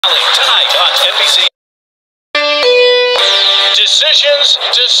Tonight on NBC.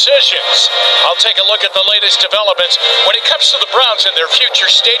 Decisions. I'll take a look at the latest developments when it comes to the Browns and their future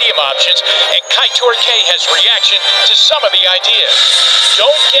stadium options, and Kai Torque has reaction to some of the ideas.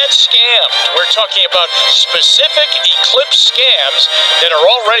 Don't get scammed. We're talking about specific Eclipse scams that are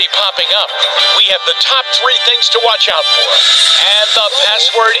already popping up. We have the top 3 things to watch out for. And the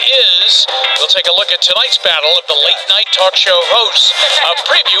password is, we'll take a look at tonight's battle of the late night talk show hosts. A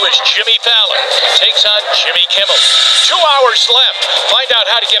preview is Jimmy Fallon takes on Jimmy Kimmel. 2 hours left. Find out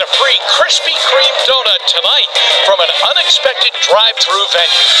how to get a free Krispy Kreme donut tonight from an unexpected drive-through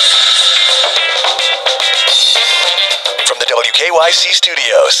venue. From the WKYC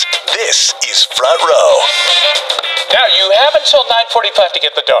studios, this is Front Row. Now, you have until 9:45 to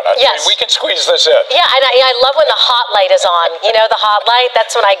get the donut. Yes. I mean, we can squeeze this in. Yeah, and I love when the hot light is on. You know, the hot light,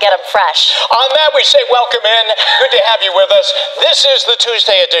 that's when I get them fresh. On that, we say welcome in. Good to have you with us. This is the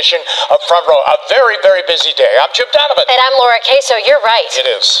Tuesday edition of Front Row. A very, very busy day. I'm Jim Donovan. And I'm Laura Queso. You're right. It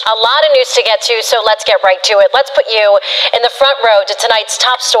is. A lot of news to get to, so let's get right to it. Let's put you in the front row to tonight's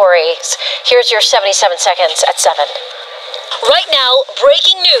top stories. Here's your 77 seconds at 7. Right now,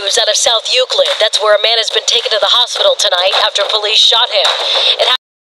 breaking news out of South Euclid. That's where a man has been taken to the hospital tonight after police shot him.